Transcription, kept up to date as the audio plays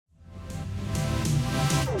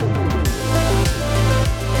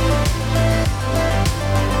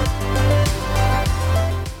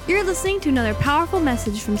listening to another powerful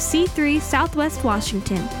message from C3 Southwest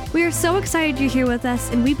Washington. We are so excited you're here with us,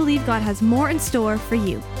 and we believe God has more in store for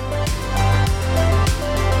you.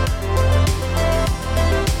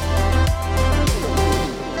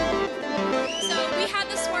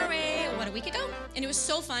 And it was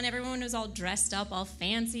so fun. Everyone was all dressed up, all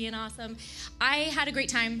fancy and awesome. I had a great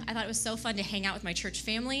time. I thought it was so fun to hang out with my church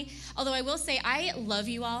family. Although I will say, I love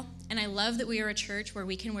you all, and I love that we are a church where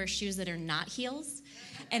we can wear shoes that are not heels,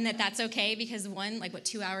 and that's okay, because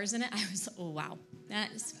 2 hours in it, I was, oh, wow.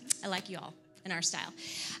 I like you all in our style.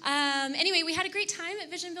 Anyway, we had a great time at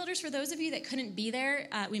Vision Builders. For those of you that couldn't be there,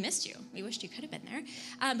 we missed you. We wished you could have been there.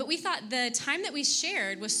 But we thought the time that we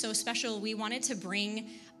shared was so special. We wanted to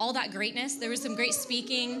bring all that greatness. There was some great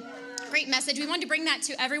speaking, great message. We wanted to bring that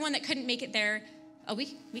to everyone that couldn't make it there a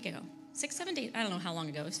week ago. 6, 7 days, I don't know how long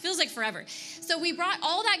ago. It feels like forever. So we brought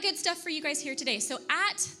all that good stuff for you guys here today. So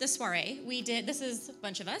at the soiree, this is a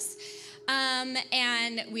bunch of us,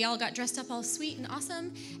 and we all got dressed up all sweet and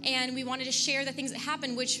awesome, and we wanted to share the things that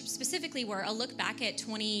happened, which specifically were a look back at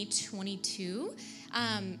 2022.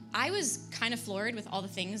 I was kind of floored with all the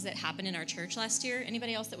things that happened in our church last year.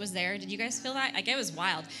 Anybody else that was there? Did you guys feel that? It was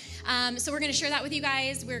wild. So we're going to share that with you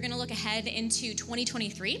guys. We're going to look ahead into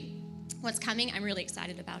 2023. What's coming. I'm really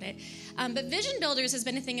excited about it. But Vision Builders has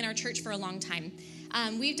been a thing in our church for a long time.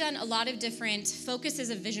 We've done a lot of different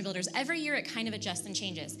focuses of Vision Builders. Every year it kind of adjusts and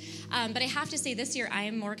changes. But I have to say this year I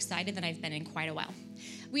am more excited than I've been in quite a while.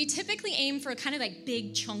 We typically aim for kind of like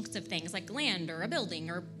big chunks of things like land or a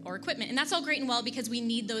building or equipment. And that's all great and well because we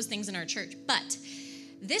need those things in our church. But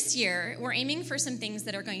this year we're aiming for some things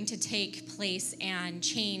that are going to take place and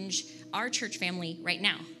change our church family right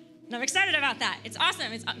now. And I'm excited about that. It's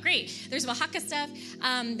awesome. It's great. There's Oaxaca stuff.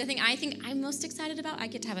 The thing I think I'm most excited about, I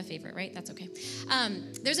get to have a favorite, right? That's okay.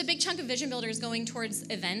 There's a big chunk of Vision Builders going towards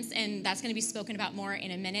events, and that's going to be spoken about more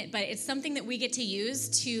in a minute, but it's something that we get to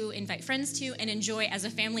use to invite friends to and enjoy as a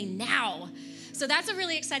family now. So that's a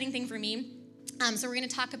really exciting thing for me. So we're going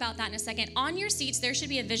to talk about that in a second. On your seats, there should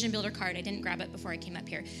be a Vision Builder card. I didn't grab it before I came up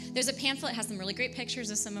here. There's a pamphlet. It has some really great pictures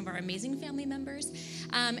of some of our amazing family members.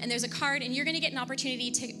 And there's a card, and you're going to get an opportunity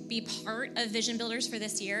to be part of Vision Builders for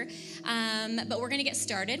this year. But we're going to get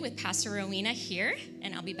started with Pastor Rowena here,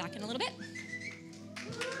 and I'll be back in a little bit.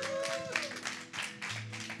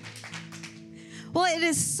 Well, it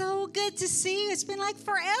is so good to see you. It's been like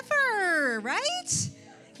forever, right?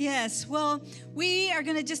 Yes, well, we are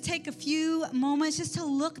going to just take a few moments just to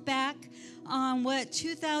look back on what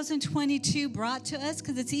 2022 brought to us,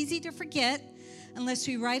 because it's easy to forget unless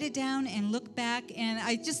we write it down and look back. And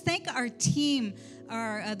I just thank our team,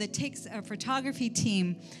 our photography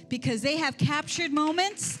team, because they have captured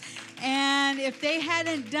moments. And if they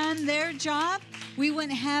hadn't done their job, we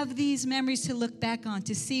wouldn't have these memories to look back on,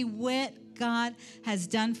 to see what God has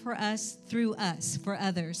done for us, through us, for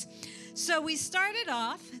others. So we started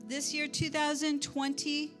off this year,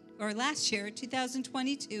 2020, or last year,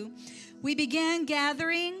 2022. We began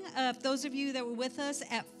gathering, those of you that were with us,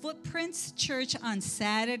 at Footprints Church on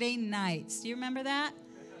Saturday nights. Do you remember that?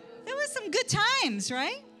 There was some good times,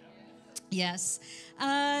 right? Yes.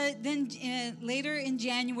 Then later in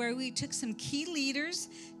January, we took some key leaders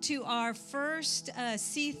to our first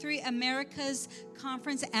C3 Americas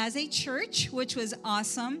conference as a church, which was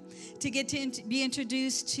awesome to get to be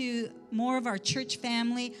introduced to more of our church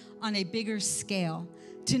family on a bigger scale,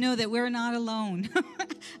 to know that we're not alone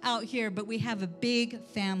out here, but we have a big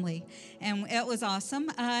family, and it was awesome.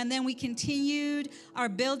 And then we continued our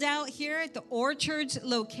build out here at the Orchards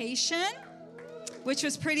location, which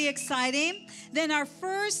was pretty exciting. Then our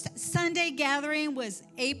first Sunday gathering was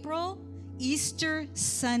Easter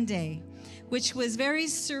Sunday, which was very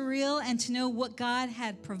surreal, and to know what God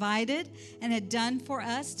had provided and had done for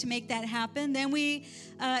us to make that happen. Then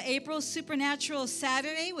April Supernatural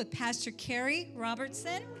Saturday with Pastor Carrie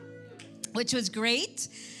Robertson, which was great.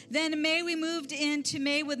 Then in May, we moved into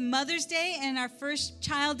May with Mother's Day and our first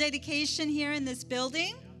child dedication here in this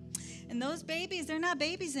building. And those babies, they're not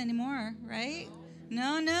babies anymore, right?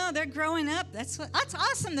 No, they're growing up. That's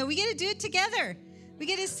awesome, though. We get to do it together. We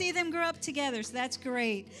get to see them grow up together, so that's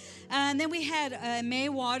great. And then we had May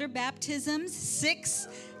water baptisms, 6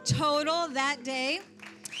 total that day.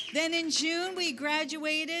 Then in June, we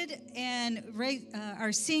graduated, and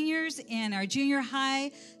our seniors and our junior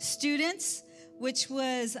high students, which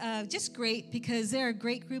was just great because they're a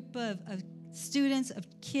great group of students, of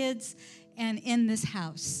kids, and in this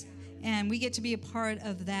house. And we get to be a part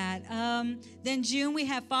of that. Then June, we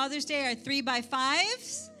have Father's Day, our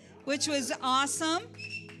 3x5s, which was awesome.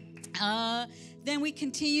 Then we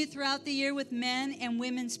continue throughout the year with men and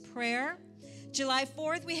women's prayer. July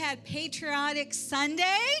 4th, we had Patriotic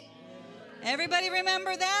Sunday. Everybody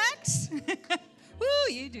remember that?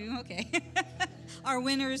 Woo, you do, okay. Our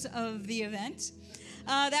winners of the event.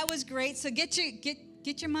 That was great. So get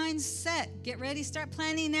your minds set. Get ready, start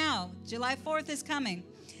planning now. July 4th is coming.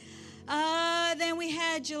 Then we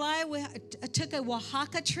had July, we took a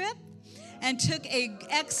Oaxaca trip and took an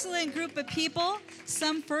excellent group of people,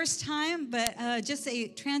 some first time, but just a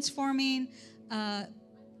transforming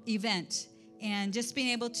event. And just being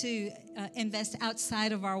able to invest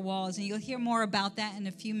outside of our walls. And you'll hear more about that in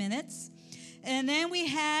a few minutes. And then we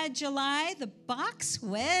had July, the box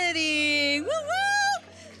wedding. Woo-woo!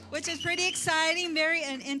 Which is pretty exciting, very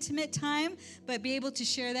an intimate time, but be able to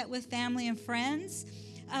share that with family and friends.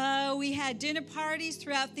 We had dinner parties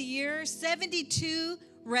throughout the year. 72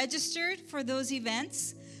 registered for those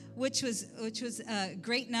events, which was a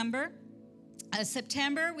great number.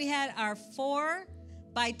 September, we had our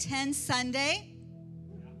 4x10 Sunday.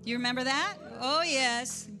 You remember that? Oh,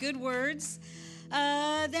 yes. Good words.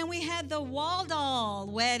 Then we had the Waldall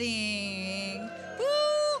wedding.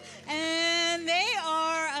 Woo! And they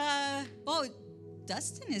are,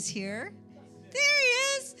 Dustin is here. There he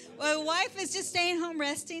is. My wife is just staying home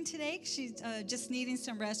resting today. She's just needing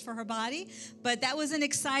some rest for her body. But that was an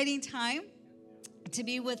exciting time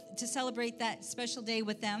to celebrate that special day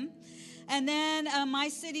with them. And then My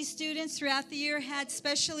City students throughout the year had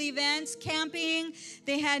special events, camping.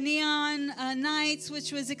 They had neon nights,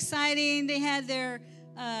 which was exciting. They had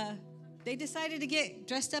they decided to get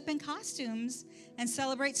dressed up in costumes and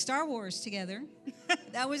celebrate Star Wars together.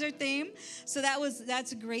 That was their theme. So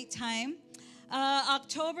that's a great time.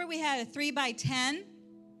 October, we had a 3x10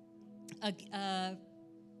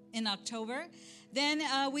 in October. Then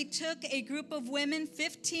we took a group of women,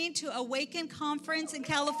 15, to Awaken Conference in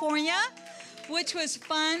California, which was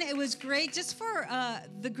fun. It was great just for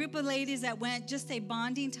the group of ladies that went, just a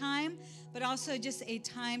bonding time, but also just a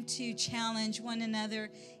time to challenge one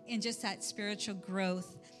another in just that spiritual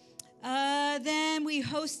growth. Then we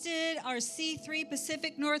hosted our C3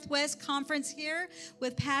 Pacific Northwest Conference here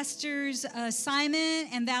with Pastors Simon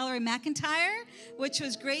and Valerie McIntyre, which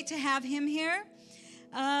was great to have him here.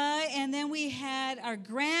 And then we had our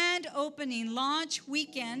grand opening launch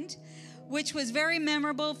weekend, which was very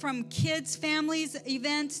memorable, from kids, families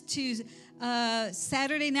events to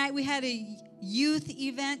Saturday night. We had a youth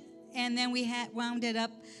event, and then we wound it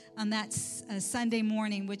up on that Sunday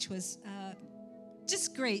morning, which was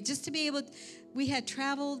just great. Just to be able, we had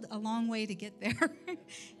traveled a long way to get there,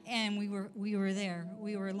 and we were there.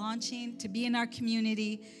 We were launching to be in our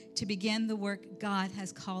community to begin the work God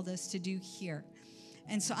has called us to do here.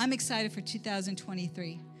 And so I'm excited for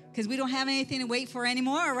 2023 because we don't have anything to wait for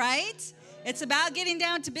anymore, right? It's about getting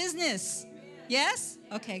down to business. Yes?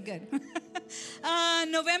 Okay, good.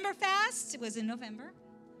 November fast. It was in November.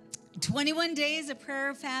 21 days of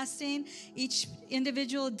prayer fasting. Each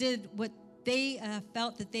individual did what they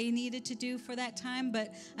felt that they needed to do for that time.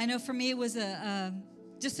 But I know for me it was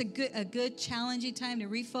just a good challenging time to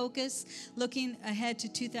refocus, looking ahead to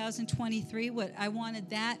 2023, what I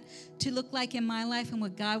wanted that to look like in my life and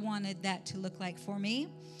what God wanted that to look like for me.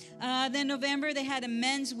 Then November, they had a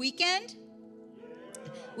men's weekend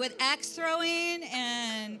with axe throwing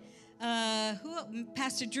and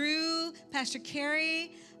Pastor Drew, Pastor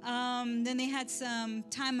Carrie. Then they had some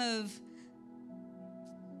time of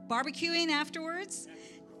barbecuing afterwards.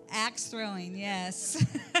 Axe throwing, yes.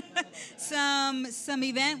 some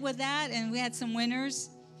event with that, and we had some winners.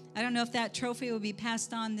 I don't know if that trophy will be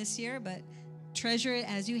passed on this year, but treasure it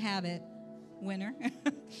as you have it, winner.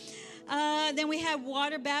 Then we had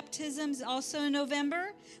water baptisms also in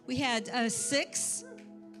November. We had 6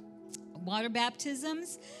 water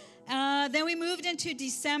baptisms. Then we moved into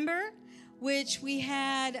December, which we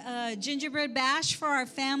had gingerbread bash for our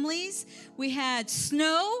families. We had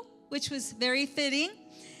snow, which was very fitting.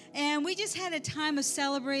 And we just had a time of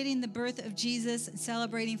celebrating the birth of Jesus and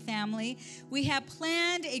celebrating family. We had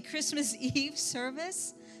planned a Christmas Eve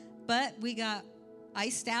service, but we got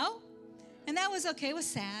iced out. And that was okay. It was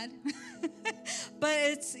sad. But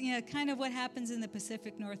it's kind of what happens in the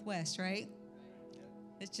Pacific Northwest, right?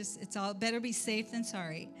 It's all better be safe than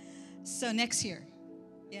sorry. So next year.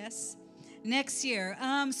 Yes? Next year.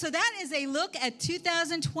 So that is a look at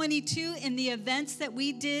 2022 in the events that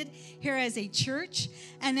we did here as a church.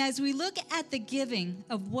 And as we look at the giving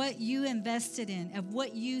of what you invested in, of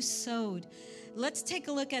what you sowed, let's take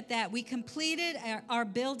a look at that. We completed our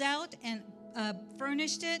build out and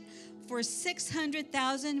furnished it for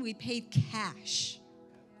 $600,000. We paid cash.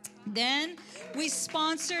 Then we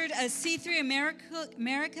sponsored a C3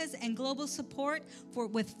 Americas and Global Support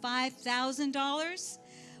with $5,000.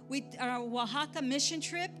 Our Oaxaca mission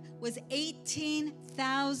trip, was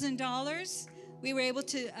 $18,000. We were able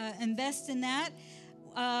to invest in that.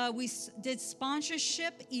 We did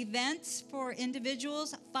sponsorship events for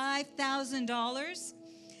individuals, $5,000.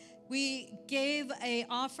 We gave an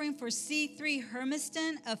offering for C3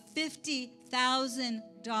 Hermiston of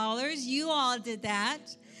 $50,000. You all did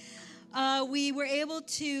that. We were able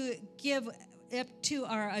to give up to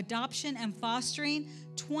our adoption and fostering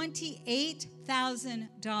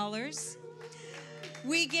 $28,000.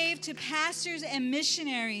 We gave to pastors and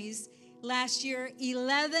missionaries last year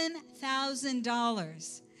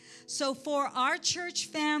 $11,000. So for our church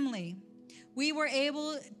family, we were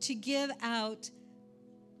able to give out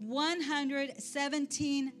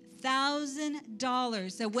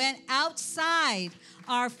 $117,000 that went outside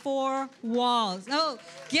our four walls. Oh,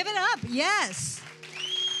 give it up, yes.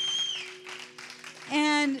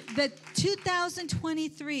 And the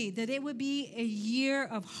 2023, that it would be a year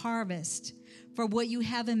of harvest for what you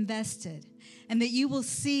have invested, and that you will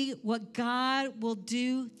see what God will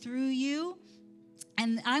do through you.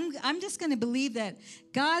 And I'm just going to believe that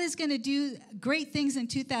God is going to do great things in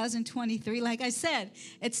 2023. Like I said,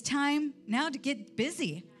 it's time now to get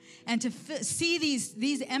busy and to see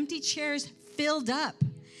these empty chairs filled up.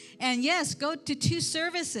 And yes, go to 2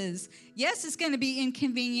 services. Yes, it's going to be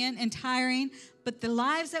inconvenient and tiring, but the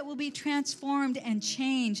lives that will be transformed and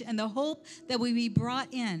changed and the hope that will be brought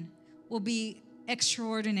in will be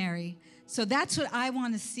extraordinary. So that's what I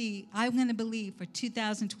want to see. I'm going to believe for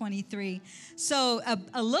 2023. So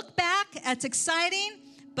a look back, that's exciting,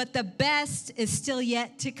 but the best is still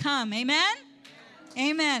yet to come. Amen?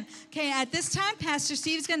 Amen. Okay, at this time, Pastor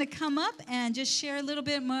Steve's going to come up and just share a little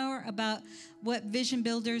bit more about what Vision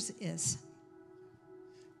Builders is.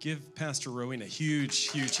 Give Pastor Rowena a huge,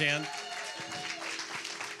 huge hand.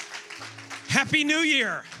 Happy New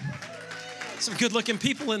Year. Some good-looking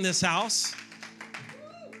people in this house.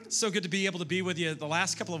 So good to be able to be with you. The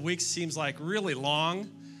last couple of weeks seems like really long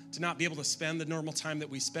to not be able to spend the normal time that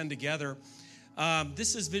we spend together.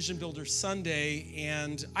 This is Vision Builder Sunday,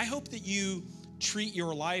 and I hope that you treat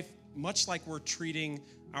your life much like we're treating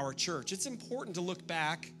our church. It's important to look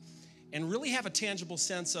back and really have a tangible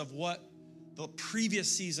sense of what the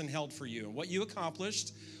previous season held for you and what you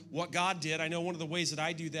accomplished, what God did. I know one of the ways that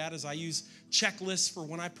I do that is I use checklists for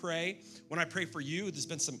when I pray. When I pray for you, there's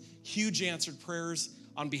been some huge answered prayers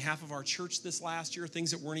on behalf of our church this last year,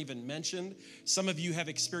 things that weren't even mentioned. Some of you have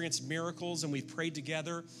experienced miracles, and we've prayed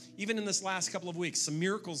together. Even in this last couple of weeks, some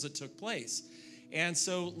miracles that took place. And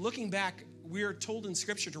so looking back, we are told in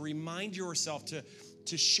Scripture to remind yourself, to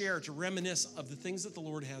share, to reminisce of the things that the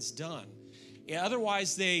Lord has done. Yeah,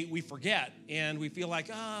 otherwise, we forget, and we feel like,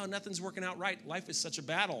 oh, nothing's working out right. Life is such a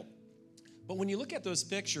battle. But when you look at those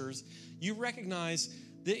pictures, you recognize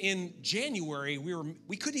that in January,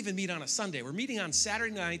 we couldn't even meet on a Sunday. We're meeting on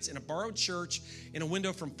Saturday nights in a borrowed church in a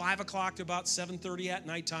window from 5 o'clock to about 7:30 at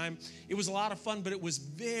nighttime. It was a lot of fun, but it was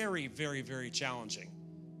very, very, very challenging.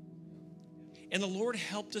 And the Lord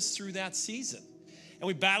helped us through that season. And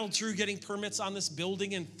we battled through getting permits on this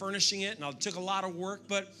building and furnishing it, and it took a lot of work.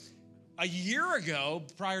 But a year ago,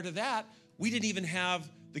 prior to that, we didn't even have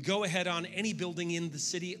the go-ahead on any building in the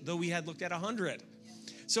city, though we had looked at 100.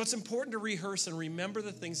 So it's important to rehearse and remember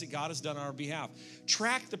the things that God has done on our behalf.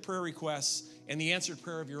 Track the prayer requests and the answered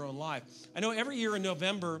prayer of your own life. I know every year in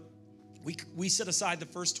November, we set aside the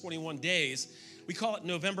first 21 days. We call it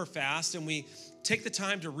November Fast, and we take the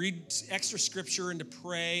time to read extra scripture and to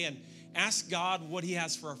pray and ask God what he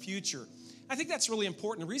has for our future. I think that's really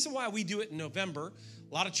important. The reason why we do it in November,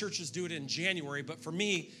 a lot of churches do it in January, but for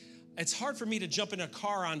me, it's hard for me to jump in a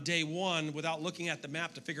car on day one without looking at the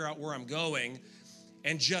map to figure out where I'm going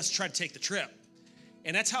and just try to take the trip.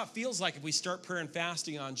 And that's how it feels like if we start prayer and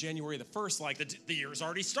fasting on January the 1st, like the year's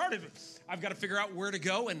already started. I've got to figure out where to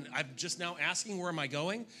go, and I'm just now asking, where am I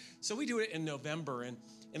going? So we do it in November. And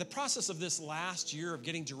in the process of this last year of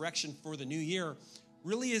getting direction for the new year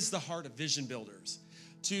really is the heart of Vision Builders.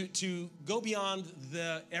 To go beyond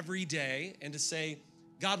the everyday and to say,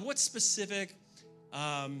 God, what specific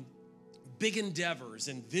big endeavors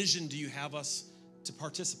and vision do you have us to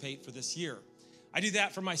participate for this year? I do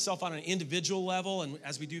that for myself on an individual level, and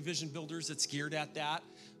as we do Vision Builders, it's geared at that,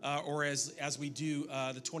 or as we do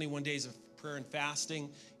the 21 days of prayer and fasting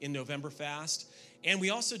in November Fast. And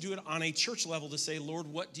we also do it on a church level to say, Lord,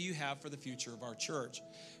 what do you have for the future of our church?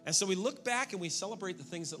 And so we look back and we celebrate the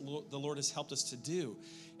things that the Lord has helped us to do.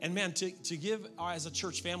 And man, to give as a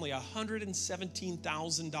church family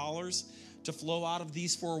 $117,000 to flow out of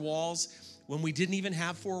these four walls when we didn't even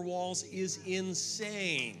have four walls is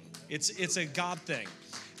insane. It's a God thing.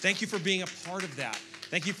 Thank you for being a part of that.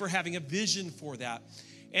 Thank you for having a vision for that.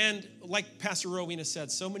 And like Pastor Rowena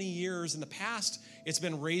said, so many years in the past, it's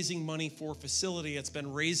been raising money for facility. It's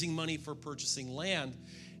been raising money for purchasing land.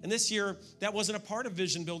 And this year, that wasn't a part of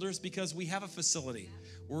Vision Builders because we have a facility.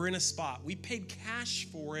 We're in a spot. We paid cash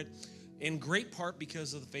for it in great part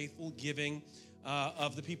because of the faithful giving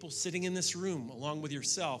of the people sitting in this room along with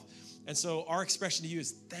yourself. And so our expression to you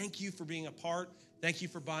is thank you for being a part. Thank you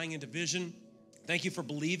for buying into Vision. Thank you for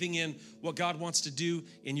believing in what God wants to do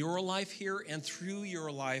in your life here and through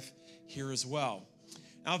your life here as well.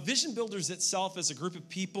 Now, Vision Builders itself is a group of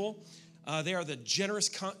people. They are the generous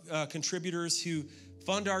contributors who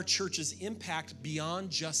fund our church's impact beyond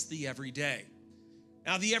just the everyday.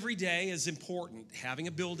 Now, the everyday is important. Having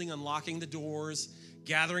a building, unlocking the doors,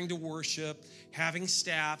 gathering to worship, having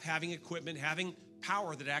staff, having equipment, having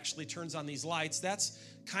power that actually turns on these lights, that's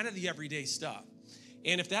kind of the everyday stuff.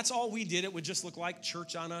 And if that's all we did, it would just look like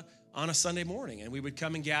church on a Sunday morning. And we would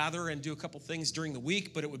come and gather and do a couple things during the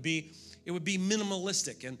week, but it would be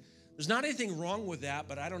minimalistic. And there's not anything wrong with that,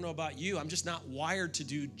 but I don't know about you. I'm just not wired to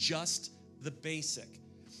do just the basic.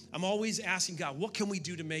 I'm always asking God, what can we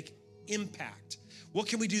do to make impact? What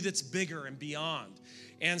can we do that's bigger and beyond?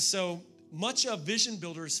 And so much of Vision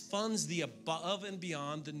Builders funds the above and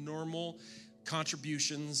beyond the normal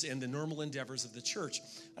contributions and the normal endeavors of the church.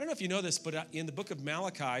 I don't know if you know this, but in the book of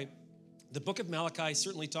Malachi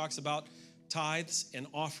certainly talks about tithes and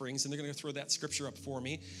offerings, and they're going to throw that scripture up for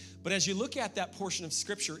me. But as you look at that portion of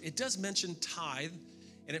scripture, it does mention tithe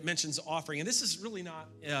and it mentions offering. And this is really not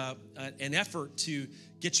an effort to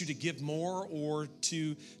get you to give more or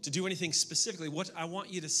to do anything specifically. What I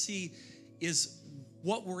want you to see is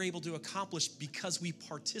what we're able to accomplish because we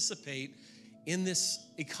participate in this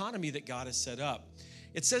economy that God has set up.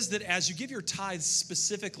 It says that as you give your tithes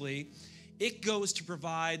specifically, it goes to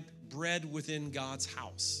provide bread within God's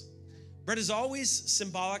house. Bread is always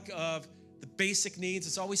symbolic of the basic needs.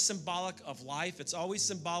 It's always symbolic of life. It's always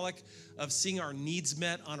symbolic of seeing our needs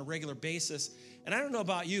met on a regular basis. And I don't know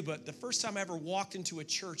about you, but the first time I ever walked into a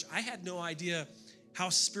church, I had no idea how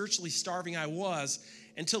spiritually starving I was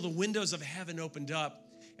until the windows of heaven opened up.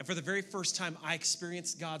 And for the very first time, I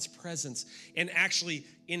experienced God's presence and actually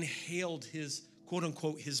inhaled his, quote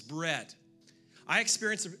unquote, his bread. I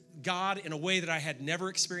experienced God in a way that I had never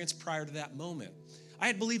experienced prior to that moment. I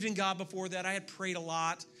had believed in God before that. I had prayed a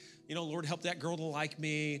lot. You know, Lord, help that girl to like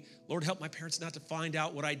me. Lord, help my parents not to find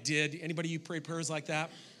out what I did. Anybody you prayed prayers like that?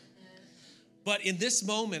 But in this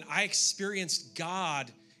moment, I experienced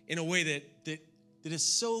God in a way that is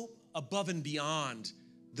so above and beyond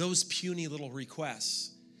those puny little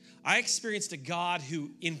requests. I experienced a God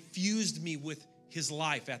who infused me with his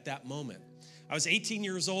life at that moment. I was 18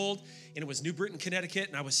 years old, and it was New Britain, Connecticut,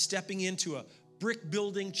 and I was stepping into a brick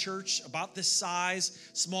building church about this size,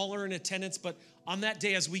 smaller in attendance, but on that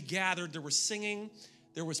day as we gathered, there was singing,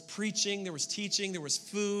 there was preaching, there was teaching, there was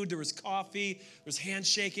food, there was coffee, there was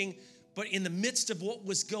handshaking, but in the midst of what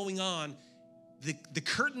was going on, the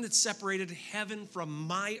curtain that separated heaven from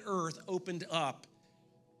my earth opened up,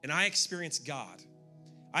 and I experienced God.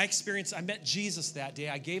 I met Jesus that day.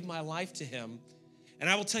 I gave my life to him. And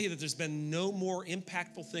I will tell you that there's been no more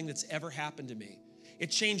impactful thing that's ever happened to me. It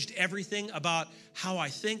changed everything about how I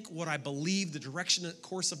think, what I believe, the direction and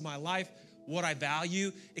course of my life, what I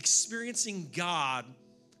value. Experiencing God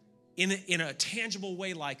in a tangible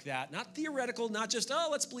way like that. Not theoretical, not just, oh,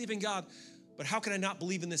 let's believe in God. But how can I not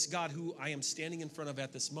believe in this God who I am standing in front of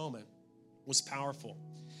at this moment was powerful.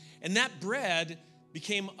 And that bread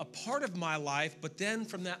became a part of my life, but then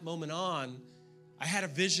from that moment on, I had a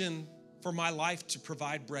vision for my life to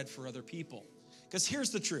provide bread for other people. Because here's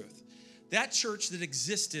the truth. That church that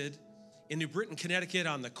existed in New Britain, Connecticut,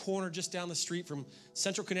 on the corner just down the street from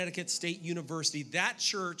Central Connecticut State University, that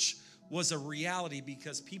church was a reality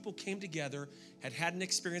because people came together, had an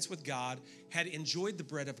experience with God, had enjoyed the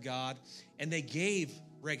bread of God, and they gave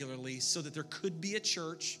regularly so that there could be a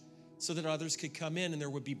church so that others could come in and there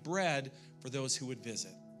would be bread for those who would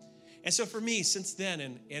visit. And so for me, since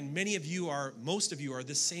then, and most of you are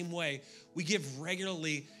the same way, we give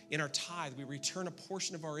regularly in our tithe. We return a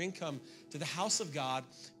portion of our income to the house of God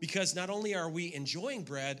because not only are we enjoying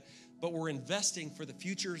bread, but we're investing for the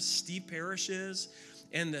future Steve Parishes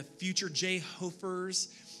and the future Jay Hofers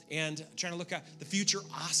and trying to look at the future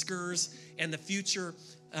Oscars and the future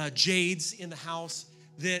Jades in the house,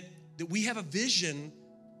 that we have a vision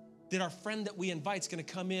that our friend that we invite is going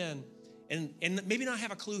to come in and maybe not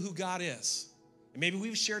have a clue who God is. And maybe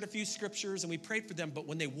we've shared a few scriptures and we prayed for them, but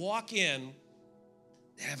when they walk in,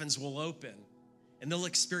 the heavens will open and they'll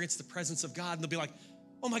experience the presence of God and they'll be like,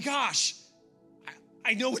 oh my gosh,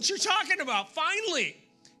 I know what you're talking about, finally.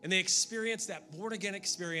 And they experience that born again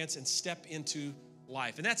experience and step into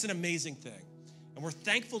life. And that's an amazing thing. And we're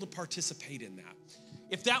thankful to participate in that.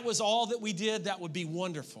 If that was all that we did, that would be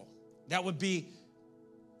wonderful. That would be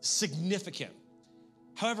significant.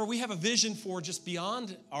 However, we have a vision for just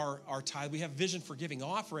beyond our tithe. We have a vision for giving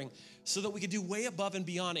offering so that we could do way above and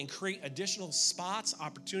beyond and create additional spots,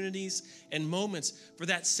 opportunities, and moments for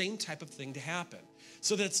that same type of thing to happen.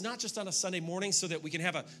 So that it's not just on a Sunday morning, so that we can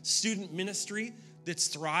have a student ministry that's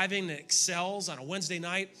thriving and excels on a Wednesday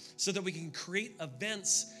night, so that we can create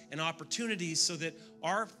events and opportunities so that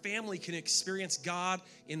our family can experience God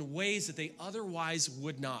in ways that they otherwise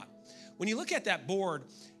would not. When you look at that board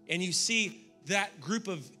and you see that group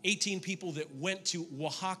of 18 people that went to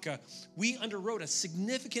Oaxaca, we underwrote a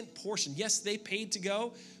significant portion. Yes, they paid to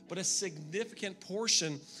go, but a significant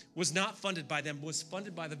portion was not funded by them, was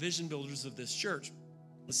funded by the vision builders of this church.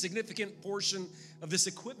 A significant portion of this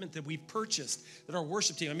equipment that we purchased, that our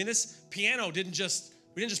worship team, this piano we didn't just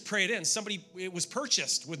pray it in. It was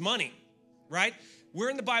purchased with money, right? Where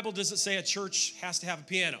in the Bible does it say a church has to have a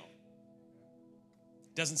piano?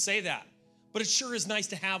 It doesn't say that, but it sure is nice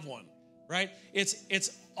to have one. Right?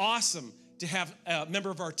 It's awesome to have a member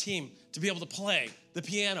of our team to be able to play the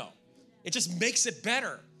piano. It just makes it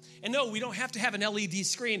better. And no, we don't have to have an LED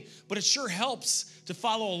screen, but it sure helps to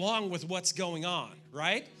follow along with what's going on,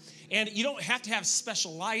 right? And you don't have to have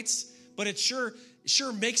special lights, but it sure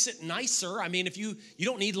makes it nicer. If you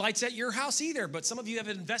don't need lights at your house either, but some of you have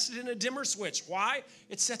invested in a dimmer switch. Why?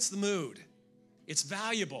 It sets the mood. It's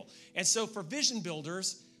valuable. And so for vision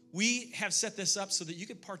builders, we have set this up so that you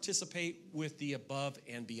could participate with the above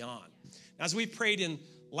and beyond. Now, as we prayed in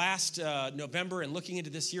last November and looking into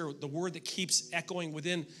this year, the word that keeps echoing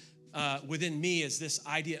within me is this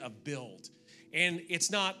idea of build. And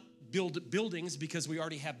it's not build buildings because we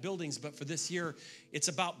already have buildings, but for this year, it's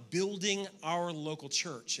about building our local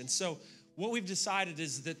church. And so what we've decided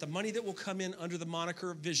is that the money that will come in under the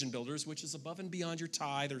moniker of Vision Builders, which is above and beyond your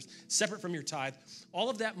tithe or separate from your tithe, all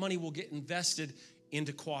of that money will get invested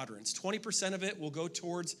into quadrants. 20% of it will go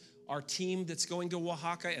towards our team that's going to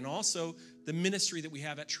Oaxaca and also the ministry that we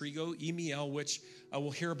have at Trigo, EML, which we'll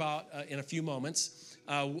hear about in a few moments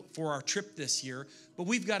for our trip this year. But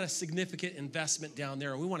we've got a significant investment down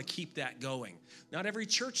there, and we want to keep that going. Not every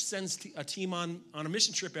church sends a team on a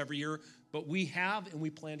mission trip every year, but we have, and we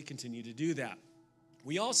plan to continue to do that.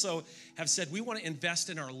 We also have said we want to invest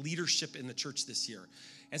in our leadership in the church this year.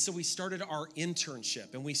 And so we started our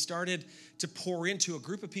internship, and we started to pour into a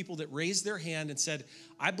group of people that raised their hand and said,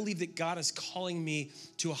 I believe that God is calling me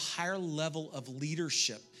to a higher level of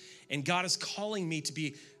leadership. And God is calling me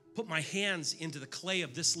to put my hands into the clay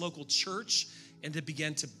of this local church and to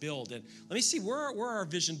begin to build. And let me see, where are our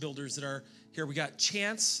vision builders that are here? We got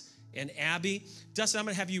Chance and Abby. Dustin, I'm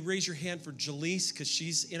going to have you raise your hand for Jaleese because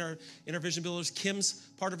she's in our vision builders. Kim's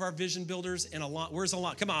part of our vision builders. And Alana, where's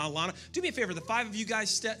Alana? Come on, Alana. Do me a favor. The five of you guys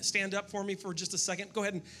stand up for me for just a second. Go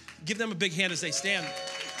ahead and give them a big hand as they stand.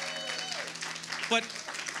 But,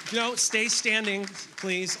 stay standing,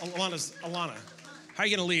 please. Alana, how are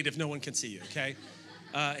you going to lead if no one can see you, okay?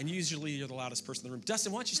 And usually you're the loudest person in the room.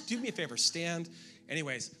 Dustin, why don't you do me a favor? Stand.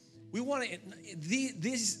 Anyways, we want to,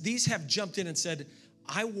 these have jumped in and said,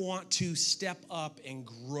 I want to step up and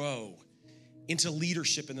grow into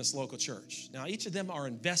leadership in this local church. Now, each of them are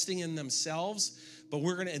investing in themselves, but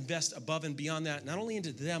we're going to invest above and beyond that, not only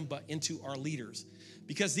into them, but into our leaders.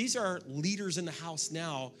 Because these are leaders in the house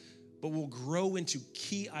now, but will grow into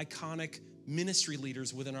key, iconic ministry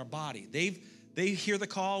leaders within our body. They hear the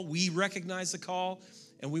call, we recognize the call,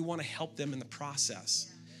 and we want to help them in the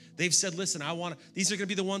process. They've said, listen, these are going to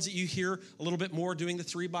be the ones that you hear a little bit more doing the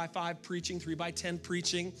 3x5 preaching, 3x10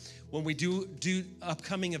 preaching. When we do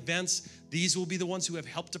upcoming events, these will be the ones who have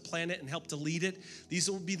helped to plan it and helped to lead it.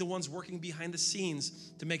 These will be the ones working behind the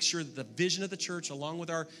scenes to make sure that the vision of the church, along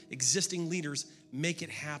with our existing leaders, make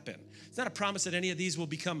it happen. It's not a promise that any of these will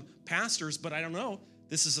become pastors, but I don't know.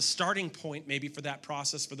 This is a starting point maybe for that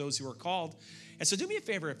process for those who are called. And so do me a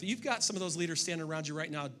favor, if you've got some of those leaders standing around you right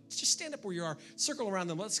now, just stand up where you are, circle around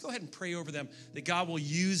them. Let's go ahead and pray over them, that God will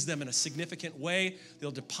use them in a significant way. They'll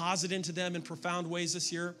deposit into them in profound ways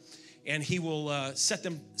this year, and he will set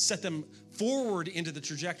them forward into the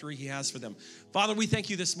trajectory he has for them. Father, we thank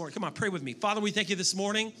you this morning. Come on, pray with me. Father, we thank you this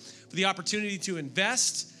morning for the opportunity to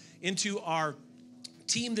invest into our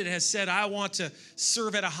team that has said, I want to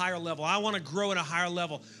serve at a higher level. I want to grow at a higher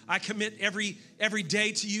level. I commit every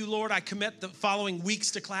day to you, Lord. I commit the following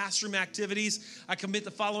weeks to classroom activities. I commit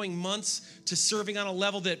the following months to serving on a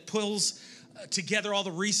level that pulls together all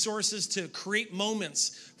the resources to create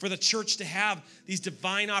moments for the church to have these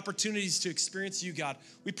divine opportunities to experience you, God.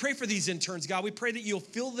 We pray for these interns, God. We pray that you'll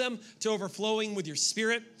fill them to overflowing with your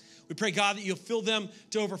Spirit. We pray, God, that you'll fill them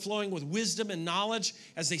to overflowing with wisdom and knowledge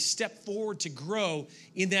as they step forward to grow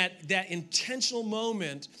in that intentional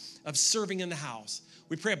moment of serving in the house.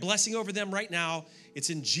 We pray a blessing over them right now. It's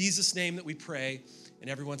in Jesus' name that we pray. And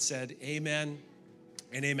everyone said, amen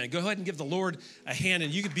and amen. Go ahead and give the Lord a hand,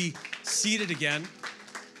 and you could be seated again.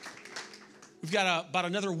 We've got about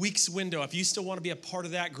another week's window. If you still want to be a part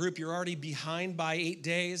of that group, you're already behind by 8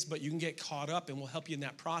 days, but you can get caught up, and we'll help you in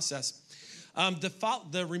that process.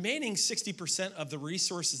 The remaining 60% of the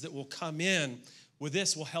resources that will come in with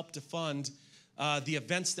this will help to fund the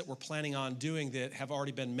events that we're planning on doing that have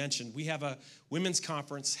already been mentioned. We have a women's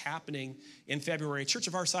conference happening in February. A church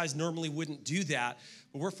of our size normally wouldn't do that,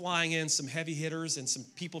 but we're flying in some heavy hitters and some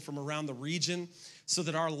people from around the region so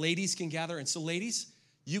that our ladies can gather. And so, ladies,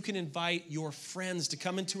 you can invite your friends to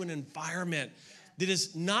come into an environment that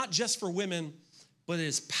is not just for women, but it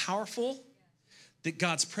is powerful, that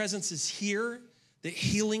God's presence is here, that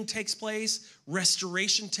healing takes place,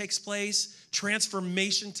 restoration takes place,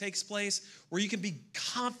 transformation takes place, where you can be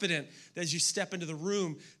confident that as you step into the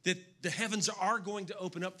room that the heavens are going to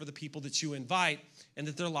open up for the people that you invite and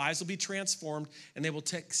that their lives will be transformed and they will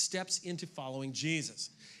take steps into following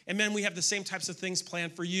Jesus. And then we have the same types of things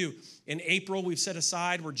planned for you. In April, we've set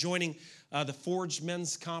aside, we're joining the Forge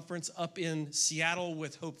Men's Conference up in Seattle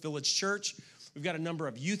with Hope Village Church. We've got a number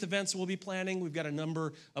of youth events we'll be planning. We've got a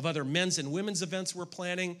number of other men's and women's events we're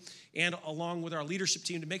planning, and along with our leadership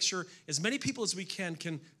team to make sure as many people as we can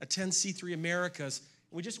attend C3 Americas.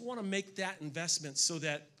 We just want to make that investment so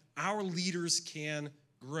that our leaders can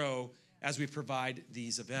grow as we provide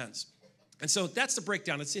these events. And so that's the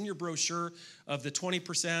breakdown. It's in your brochure of the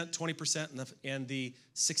 20%, and the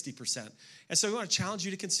 60%. And so we want to challenge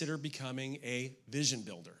you to consider becoming a vision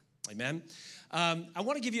builder. Amen. I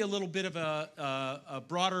want to give you a little bit of a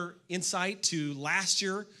broader insight to last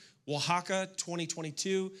year, Oaxaca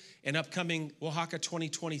 2022, and upcoming Oaxaca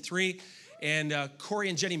 2023. And Corey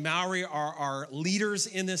and Jenny Mowry are our leaders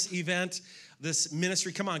in this event, this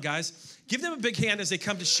ministry. Come on, guys. Give them a big hand as they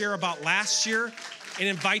come to share about last year and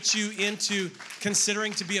invite you into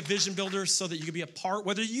considering to be a vision builder so that you can be a part,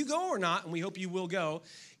 whether you go or not, and we hope you will go,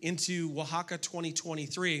 into Oaxaca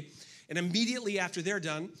 2023. And immediately after they're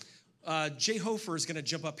done, Jay Hofer is going to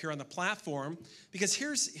jump up here on the platform because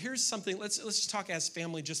here's something. Let's just talk as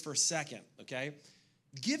family just for a second, okay?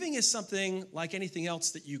 Giving is something like anything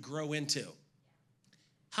else that you grow into.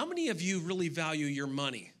 How many of you really value your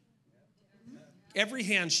money? Every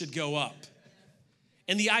hand should go up.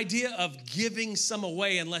 And the idea of giving some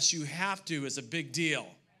away unless you have to is a big deal.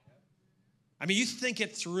 I mean, you think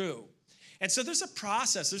it through. And so there's a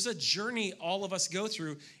process, there's a journey all of us go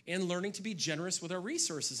through in learning to be generous with our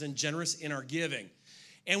resources and generous in our giving.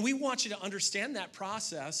 And we want you to understand that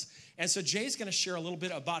process. And so Jay's going to share a little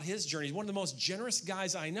bit about his journey. He's one of the most generous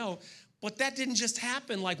guys I know, but that didn't just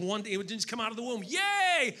happen like one day. It didn't just come out of the womb.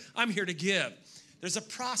 Yay, I'm here to give. There's a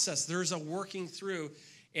process. There's a working through.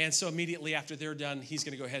 And so immediately after they're done, he's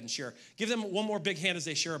going to go ahead and share. Give them one more big hand as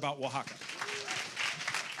they share about Oaxaca.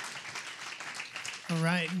 All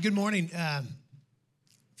right. Good morning.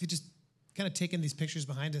 If you just kind of take in these pictures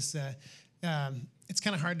behind us, it's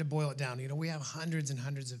kind of hard to boil it down. You know, we have hundreds and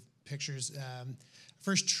hundreds of pictures.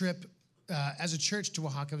 First trip as a church to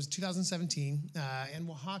Oaxaca was 2017, and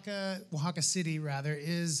Oaxaca City, rather,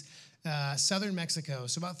 is southern Mexico,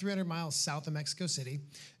 so about 300 miles south of Mexico City.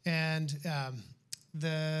 And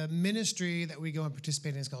the ministry that we go and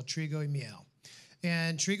participate in is called Trigo y Miel.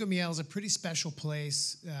 And Trigo Miel is a pretty special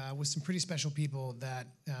place with some pretty special people that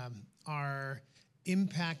are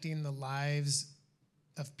impacting the lives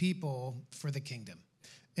of people for the kingdom.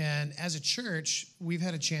 And as a church, we've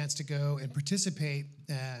had a chance to go and participate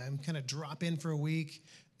and kind of drop in for a week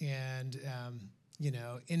and,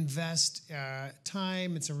 invest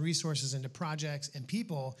time and some resources into projects and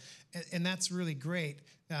people. And that's really great.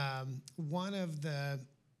 One of the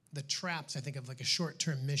traps, I think, of like a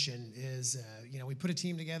short-term mission is, we put a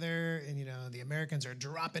team together and, the Americans are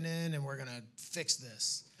dropping in and we're going to fix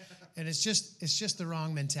this. And it's just the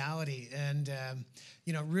wrong mentality. And,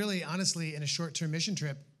 really, honestly, in a short-term mission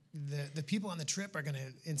trip, the people on the trip are going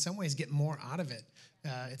to, in some ways, get more out of it.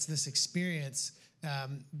 It's this experience.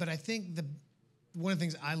 But I think one of the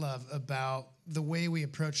things I love about the way we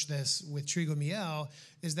approach this with Trigo Miel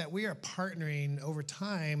is that we are partnering over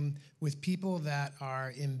time with people that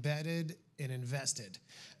are embedded and invested.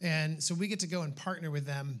 And so we get to go and partner with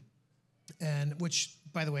them, and which,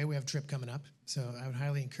 by the way, we have a trip coming up. So I would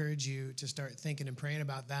highly encourage you to start thinking and praying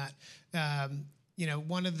about that.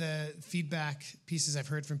 One of the feedback pieces I've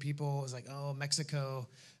heard from people is like, oh, Mexico,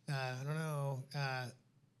 I don't know.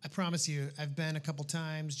 I promise you, I've been a couple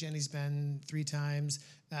times. Jenny's been 3 times.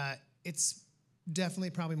 It's definitely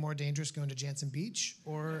probably more dangerous going to Jansen Beach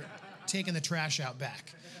or taking the trash out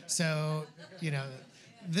back. So,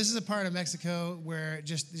 this is a part of Mexico where it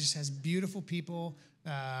just has beautiful people,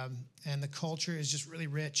 and the culture is just really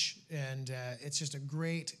rich, and it's just a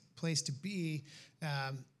great place to be.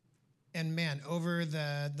 And man, over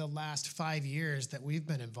the last 5 years that we've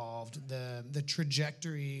been involved, the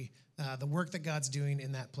trajectory, the work that God's doing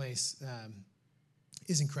in that place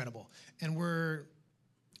is incredible, and we're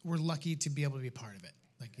lucky to be able to be part of it.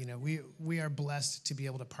 We are blessed to be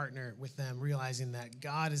able to partner with them, realizing that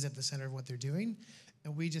God is at the center of what they're doing,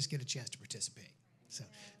 and we just get a chance to participate. So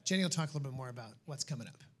Jenny will talk a little bit more about what's coming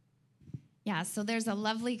up. Yeah, so there's a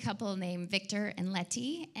lovely couple named Victor and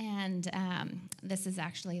Letty, and this is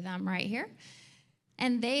actually them right here.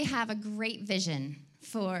 And they have a great vision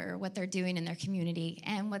for what they're doing in their community.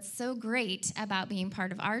 And what's so great about being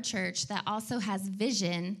part of our church that also has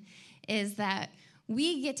vision is that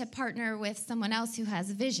we get to partner with someone else who has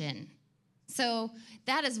vision. So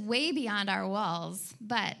that is way beyond our walls,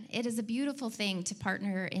 but it is a beautiful thing to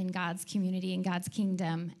partner in God's community, in God's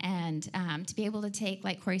kingdom, and to be able to take,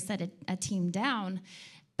 like Corey said, a team down.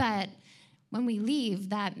 But when we leave,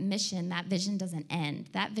 that mission, that vision doesn't end.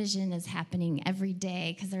 That vision is happening every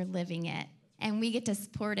day because they're living it. And we get to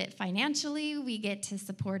support it financially. We get to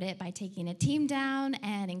support it by taking a team down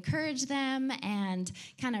and encourage them and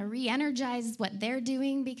kind of re-energize what they're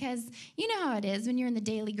doing, because you know how it is when you're in the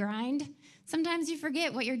daily grind. Sometimes you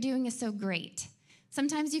forget what you're doing is so great.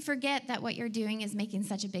 Sometimes you forget that what you're doing is making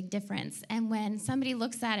such a big difference. And when somebody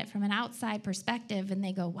looks at it from an outside perspective and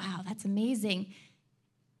they go, wow, that's amazing,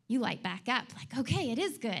 you light back up like, okay, it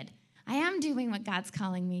is good. I am doing what God's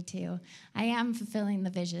calling me to. I am fulfilling the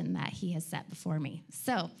vision that he has set before me.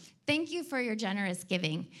 So thank you for your generous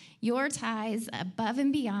giving. Your tithes above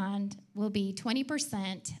and beyond will be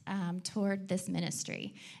 20% toward this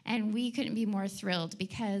ministry. And we couldn't be more thrilled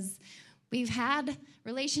because we've had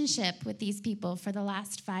relationship with these people for the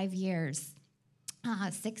last 5 years,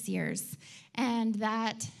 6 years, and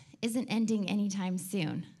that isn't ending anytime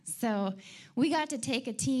soon. So we got to take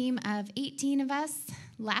a team of 18 of us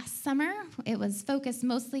last summer. It was focused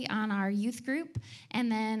mostly on our youth group,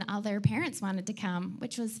 and then all their parents wanted to come,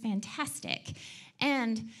 which was fantastic.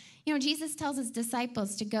 And, Jesus tells his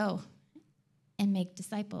disciples to go and make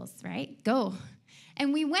disciples, right? Go.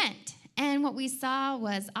 And we went, and what we saw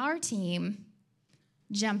was our team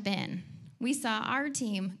jump in. We saw our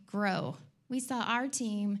team grow. We saw our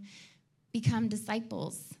team become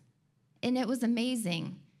disciples. And it was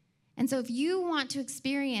amazing. And so if you want to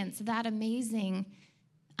experience that amazing,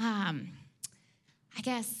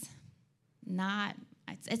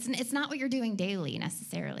 it's not what you're doing daily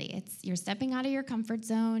necessarily. You're stepping out of your comfort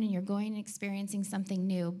zone and you're going and experiencing something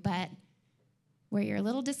new. But where you're a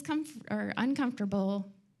little discomfort or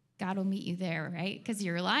uncomfortable, God will meet you there, right? Because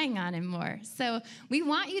you're relying on him more. So we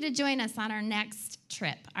want you to join us on our next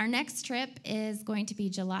trip. Our next trip is going to be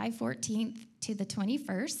July 14th to the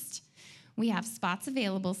 21st. We have spots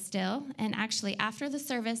available still, and actually after the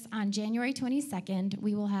service on January 22nd,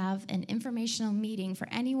 we will have an informational meeting for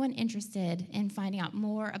anyone interested in finding out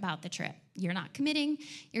more about the trip. You're not committing,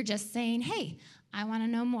 you're just saying, hey, I want to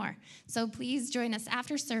know more. So please join us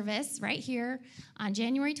after service right here on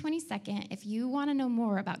January 22nd if you want to know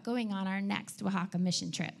more about going on our next Oaxaca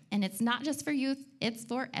mission trip. And it's not just for youth, it's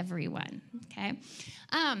for everyone, okay?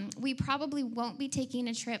 We probably won't be taking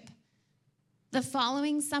a trip the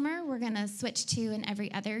following summer. We're going to switch to an every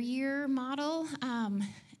other year model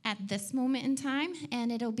at this moment in time, and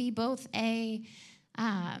it'll be both a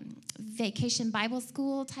vacation Bible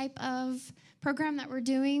school type of program that we're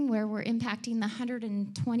doing where we're impacting the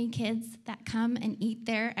 120 kids that come and eat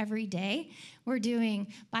there every day. We're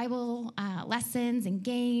doing Bible lessons and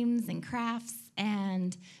games and crafts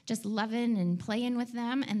and just loving and playing with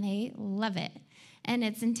them, and they love it. And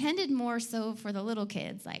it's intended more so for the little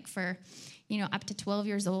kids, like for up to 12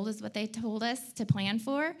 years old is what they told us to plan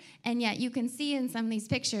for. And yet you can see in some of these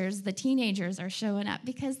pictures, the teenagers are showing up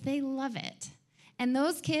because they love it. And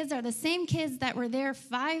those kids are the same kids that were there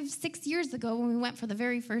 5-6 years ago when we went for the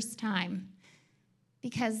very first time,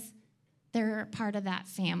 because they're part of that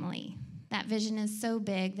family. That vision is so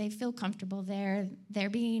big. They feel comfortable there. They're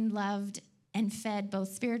being loved and fed both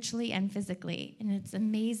spiritually and physically, and it's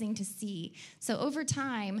amazing to see. So over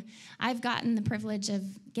time, I've gotten the privilege of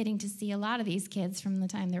getting to see a lot of these kids from the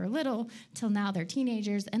time they were little till now they're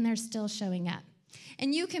teenagers, and they're still showing up.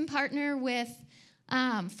 And you can partner with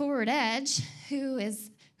Forward Edge, who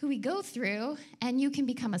we go through, and you can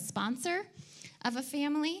become a sponsor of a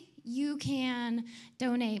family. You can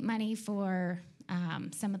donate money for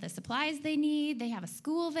some of the supplies they need. They have a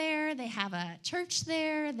school there. They have a church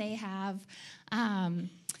there. They have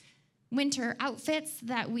winter outfits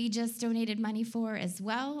that we just donated money for as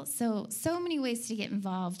well. So many ways to get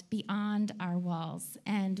involved beyond our walls.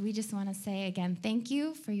 And we just want to say again, thank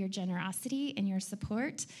you for your generosity and your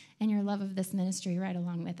support and your love of this ministry right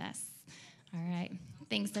along with us. All right.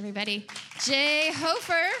 Thanks, everybody. Jay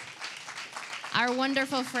Hofer, our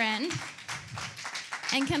wonderful friend.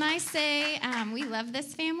 And can I say, we love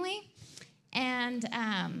this family, and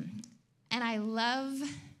I love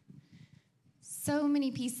so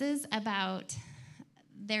many pieces about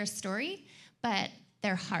their story, but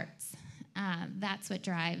their hearts. That's what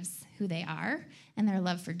drives who they are and their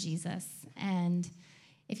love for Jesus. And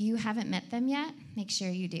if you haven't met them yet, make sure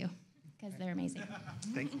you do, because they're amazing.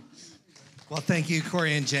 Thank you. Well, thank you,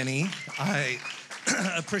 Corey and Jenny. I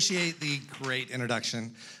appreciate the great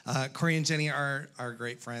introduction. Corey and Jenny are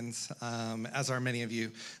great friends, as are many of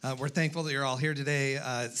you. We're thankful that you're all here today.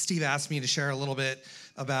 Steve asked me to share a little bit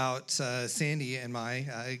about Sandy and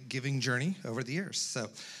my giving journey over the years. So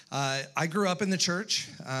I grew up in the church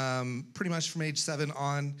pretty much from age 7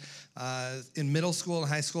 on. In middle school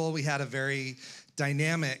and high school, we had a very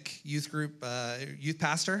dynamic youth group, youth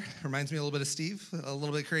pastor. Reminds me a little bit of Steve, a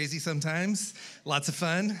little bit crazy sometimes, lots of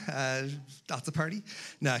fun, lots of party.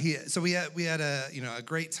 No, so we had a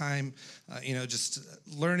great time, just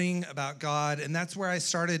learning about God, and that's where I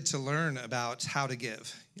started to learn about how to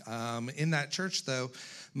give. In that church, though,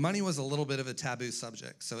 money was a little bit of a taboo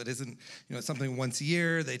subject. So it isn't, something once a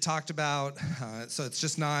year they talked about. So it's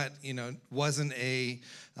just not, wasn't a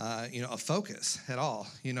focus at all,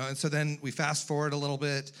 And so then we fast forward a little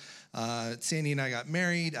bit. Sandy and I got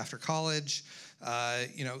married after college.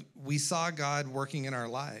 We saw God working in our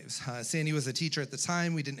lives. Sandy was a teacher at the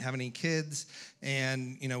time. We didn't have any kids.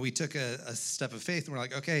 And, we took a step of faith and we're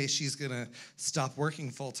like, okay, she's going to stop working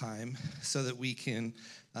full time so that we can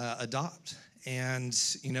adopt. And,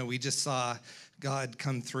 we just saw God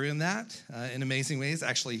come through in that in amazing ways,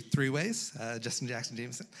 actually 3 ways, Justin Jackson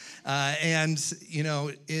Jameson.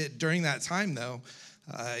 During that time, though,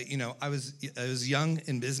 I was young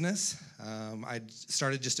in business. I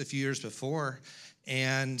started just a few years before,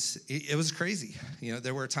 and it was crazy.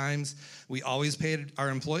 There were times we always paid our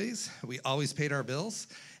employees, we always paid our bills,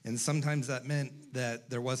 and sometimes that meant that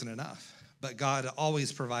there wasn't enough. But God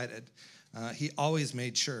always provided. He always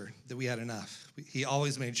made sure that we had enough. He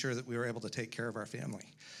always made sure that we were able to take care of our family.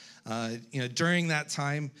 During that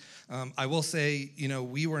time, I will say,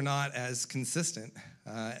 we were not as consistent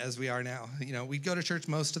as we are now. We'd go to church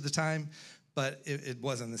most of the time, but it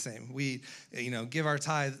wasn't the same. We, give our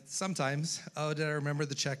tithe sometimes. Oh, did I remember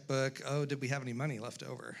the checkbook? Oh, did we have any money left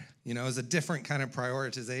over? It was a different kind of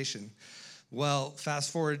prioritization. Well,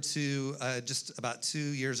 fast forward to just about 2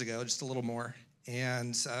 years ago, just a little more.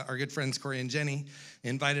 And our good friends Corey and Jenny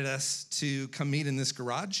invited us to come meet in this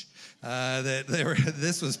garage.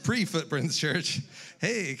 This was pre-Footprints Church.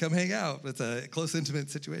 Hey, come hang out. It's a close, intimate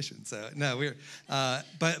situation. So no,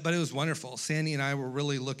 but it was wonderful. Sandy and I were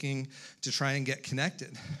really looking to try and get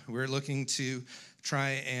connected. We were looking to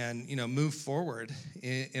try and move forward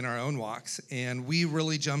in our own walks, and we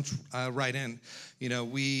really jumped right in.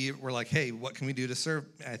 We were like, hey, what can we do to serve?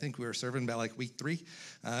 I think we were serving by like week 3.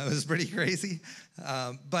 It was pretty crazy,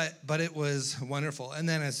 but it was wonderful. And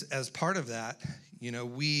then as part of that,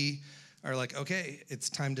 we are like, okay, it's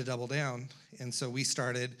time to double down, and so we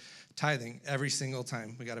started tithing every single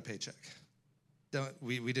time we got a paycheck.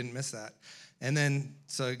 We didn't miss that. And then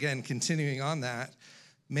so again, continuing on that.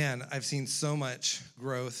 Man, I've seen so much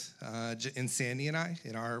growth in Sandy and I,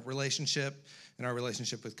 in our relationship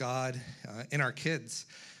with God, in our kids.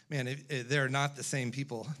 Man, they're not the same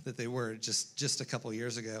people that they were just a couple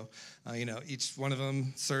years ago. Each one of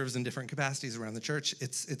them serves in different capacities around the church.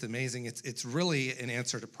 It's amazing. It's really an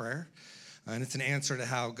answer to prayer, and it's an answer to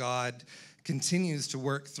how God continues to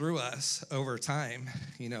work through us over time.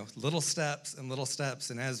 Little steps,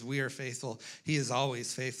 and as we are faithful, He is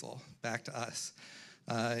always faithful back to us.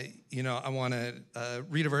 I want to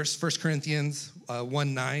read a verse, 1 Corinthians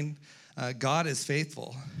 1:9. God is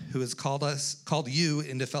faithful, who has called you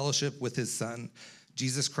into fellowship with His Son,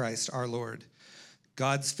 Jesus Christ, our Lord.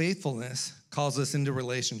 God's faithfulness calls us into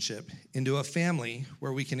relationship, into a family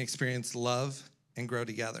where we can experience love and grow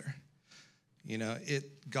together.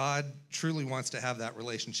 God truly wants to have that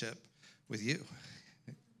relationship with you.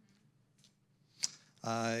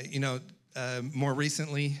 More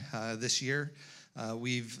recently, this year,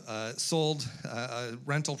 we've sold a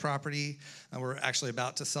rental property. We're actually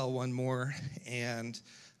about to sell one more. And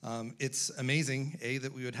it's amazing,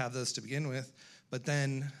 that we would have those to begin with. But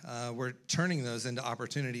then we're turning those into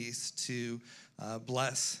opportunities to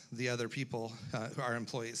bless the other people who are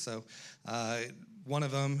employees. So one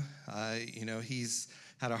of them, he's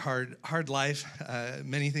had a hard life,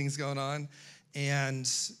 many things going on. And,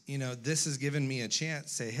 this has given me a chance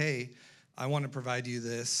to say, hey, I want to provide you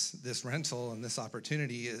this rental and this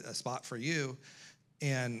opportunity, a spot for you.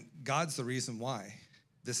 And God's the reason why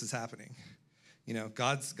this is happening.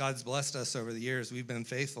 God's blessed us over the years. We've been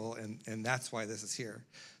faithful, and that's why this is here.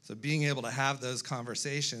 So being able to have those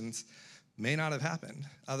conversations may not have happened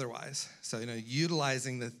otherwise. So,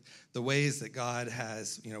 utilizing the ways that God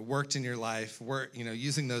has, worked in your life,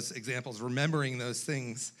 using those examples, remembering those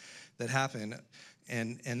things that happen,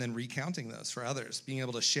 and then recounting those for others, being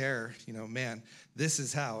able to share, man, this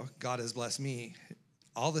is how God has blessed me.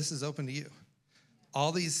 All this is open to you.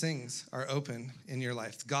 All these things are open in your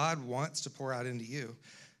life. God wants to pour out into you.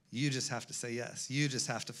 You just have to say yes. You just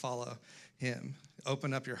have to follow him.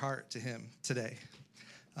 Open up your heart to him today.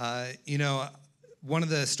 One of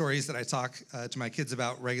the stories that I talk to my kids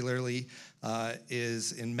about regularly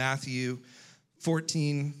is in Matthew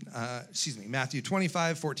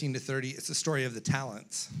 25, 14 to 30. It's the story of the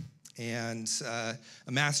talents. And a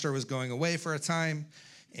master was going away for a time,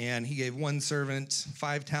 and he gave one servant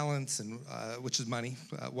 5 talents, and which is money,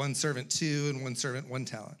 one servant 2, and one servant 1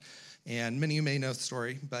 talent. And many of you may know the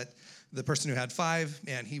story, but the person who had 5,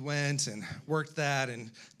 and he went and worked that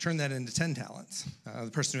and turned that into 10 talents. The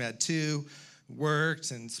person who had 2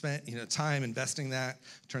 worked and spent time investing that,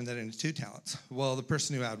 turned that into 2 talents. Well, the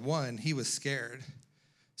person who had 1, he was scared.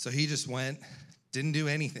 So he just went, didn't do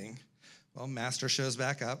anything. Well, master shows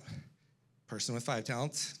back up. Person with 5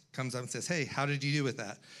 talents comes up and says, hey, how did you do with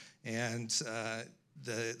that? And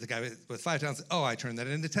the guy with 5 talents, oh, I turned that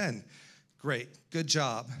into 10. Great, good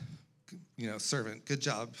job, servant, good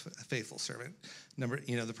job, faithful servant.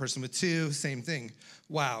 The person with 2, same thing.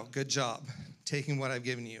 Wow, good job, taking what I've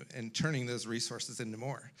given you and turning those resources into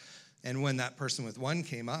more. And when that person with 1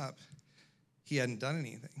 came up, he hadn't done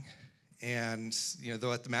anything. And,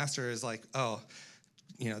 the master is like, oh,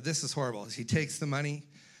 this is horrible. He takes the money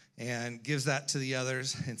and gives that to the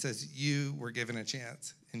others and says, you were given a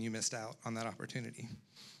chance and you missed out on that opportunity.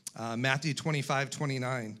 Matthew 25,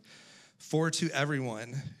 29, for to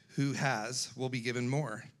everyone who has will be given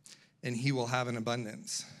more, and he will have an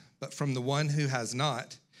abundance. But from the one who has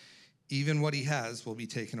not, even what he has will be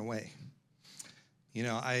taken away.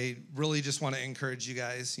 I really just want to encourage you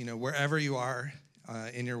guys, wherever you are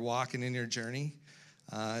in your walk and in your journey,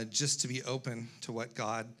 just to be open to what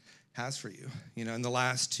God has for you. In the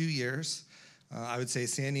last 2 years, I would say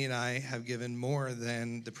Sandy and I have given more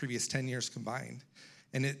than the previous 10 years combined.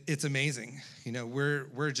 And it's amazing.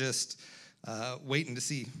 We're just waiting to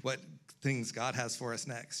see what things God has for us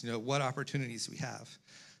next, what opportunities we have.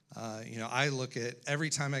 I look at every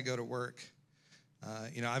time I go to work,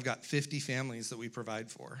 I've got 50 families that we provide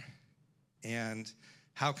for. And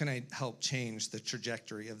how can I help change the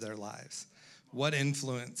trajectory of their lives? What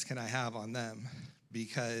influence can I have on them?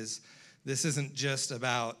 Because this isn't just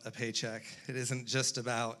about a paycheck. It isn't just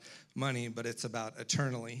about money, but it's about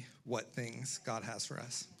eternally what things God has for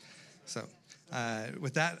us. So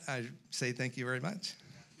with that, I say thank you very much.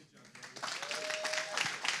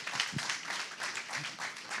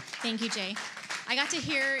 Thank you, Jay. I got to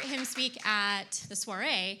hear him speak at the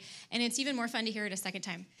soiree, and it's even more fun to hear it a second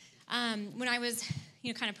time. When I was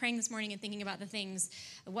kind of praying this morning and thinking about the things,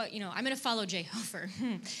 I'm going to follow Jay Hofer.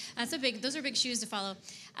 Those are big shoes to follow.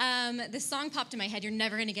 This song popped in my head. You're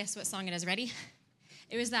never going to guess what song it is. Ready?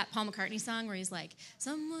 It was that Paul McCartney song where he's like,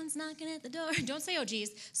 someone's knocking at the door. Don't say, oh,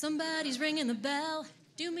 geez. Somebody's ringing the bell.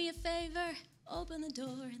 Do me a favor. Open the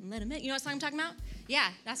door and let him in. You know what song I'm talking about? Yeah,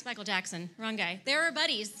 that's Michael Jackson. Wrong guy. They were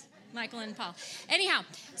buddies. Michael and Paul. Anyhow,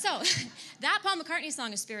 so that Paul McCartney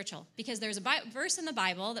song is spiritual because there's a verse in the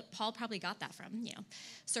Bible that Paul probably got that from,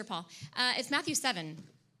 Sir Paul. It's Matthew 7.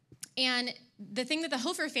 And the thing that the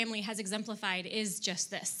Hofer family has exemplified is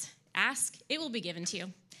just this. Ask, it will be given to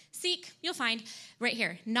you. Seek, you'll find. Right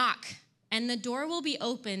here, knock, and the door will be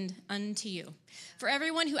opened unto you. For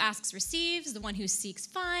everyone who asks receives, the one who seeks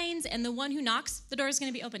finds, and the one who knocks, the door is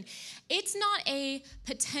going to be open. It's not a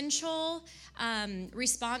potential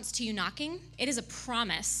response to you knocking. It is a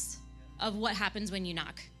promise of what happens when you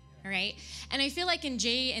knock, all right? And I feel like in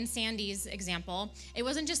Jay and Sandy's example, it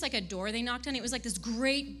wasn't just like a door they knocked on. It was like this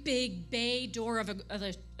great big bay door of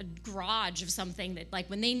a garage of something that like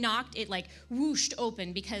when they knocked, it like whooshed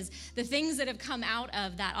open because the things that have come out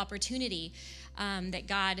of that opportunity that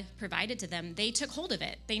God provided to them, they took hold of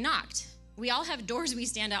it. They knocked. We all have doors we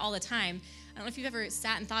stand at all the time. I don't know if you've ever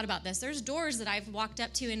sat and thought about this. There's doors that I've walked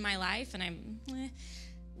up to in my life, and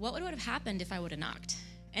what would have happened if I would have knocked?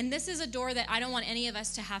 And this is a door that I don't want any of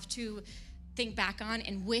us to have to think back on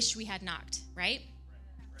and wish we had knocked, right?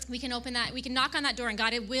 We can knock on that door, and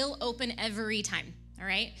God, it will open every time, all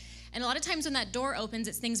right? And a lot of times when that door opens,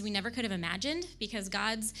 it's things we never could have imagined, because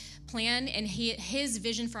God's plan and his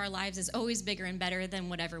vision for our lives is always bigger and better than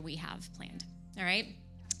whatever we have planned, all right?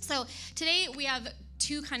 So today we have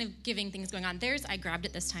two kind of giving things going on. I grabbed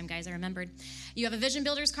it this time, guys, I remembered. You have a Vision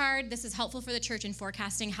Builders card. This is helpful for the church in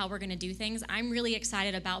forecasting how we're gonna do things. I'm really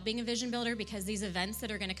excited about being a Vision Builder because these events that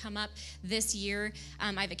are gonna come up this year,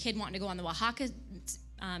 I have a kid wanting to go on the Oaxaca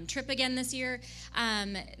trip again this year.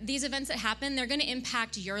 These events that happen, they're gonna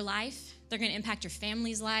impact your life. They're gonna impact your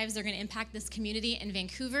family's lives. They're gonna impact this community, and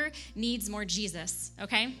Vancouver needs more Jesus,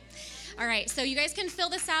 okay? All right, so you guys can fill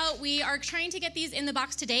this out. We are trying to get these in the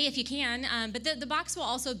box today if you can, but the box will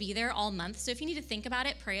also be there all month. So if you need to think about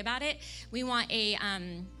it, pray about it. We want a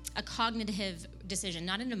cognitive decision,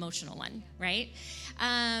 not an emotional one, right?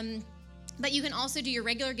 But you can also do your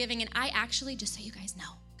regular giving, and I actually, just so you guys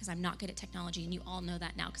know, because I'm not good at technology, and you all know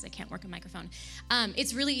that now because I can't work a microphone.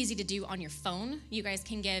 It's really easy to do on your phone. You guys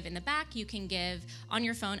can give in the back. You can give on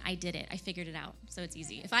your phone. I did it. I figured it out, so it's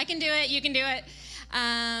easy. If I can do it, you can do it.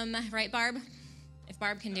 Right, Barb? If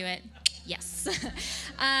Barb can do it, yes.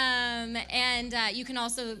 And you can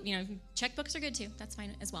also, checkbooks are good too. That's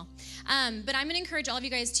fine as well. But I'm going to encourage all of you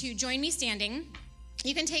guys to join me standing.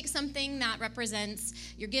 You can take something that represents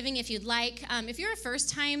your giving if you'd like. If you're a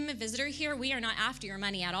first-time visitor here, we are not after your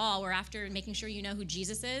money at all. We're after making sure you know who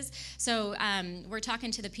Jesus is. So we're talking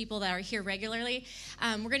to the people that are here regularly.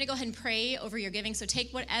 We're going to go ahead and pray over your giving. So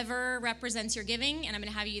take whatever represents your giving, and I'm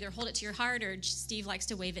going to have you either hold it to your heart, or Steve likes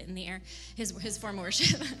to wave it in the air, his form of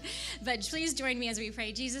worship. But please join me as we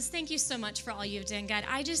pray. Jesus, thank you so much for all you've done, God.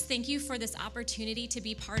 I just thank you for this opportunity to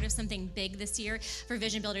be part of something big this year for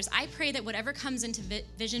Vision Builders. I pray that whatever comes into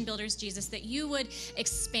Vision Builders, Jesus, that you would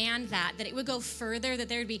expand that it would go further, that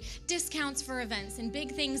there would be discounts for events and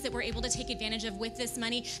big things that we're able to take advantage of with this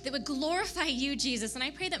money that would glorify you, Jesus. And I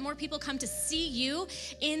pray that more people come to see you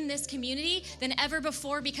in this community than ever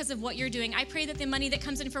before because of what you're doing. I pray that the money that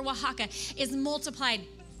comes in for Oaxaca is multiplied,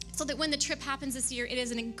 so that when the trip happens this year, it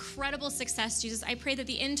is an incredible success, Jesus. I pray that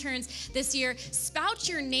the interns this year spout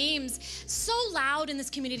your names so loud in this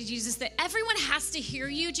community, Jesus, that everyone has to hear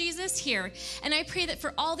you, Jesus, here. And I pray that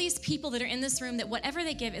for all these people that are in this room, that whatever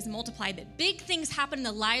they give is multiplied, that big things happen in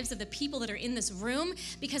the lives of the people that are in this room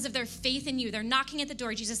because of their faith in you. They're knocking at the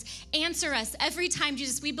door, Jesus. Answer us every time,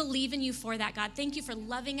 Jesus. We believe in you for that, God. Thank you for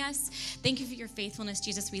loving us. Thank you for your faithfulness,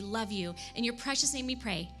 Jesus. We love you. In your precious name we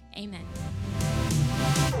pray. Amen.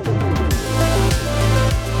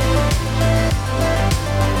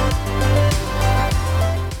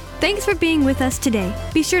 Thanks for being with us today.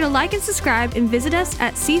 Be sure to like and subscribe and visit us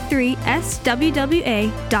at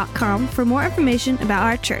c3swwa.com for more information about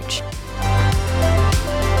our church.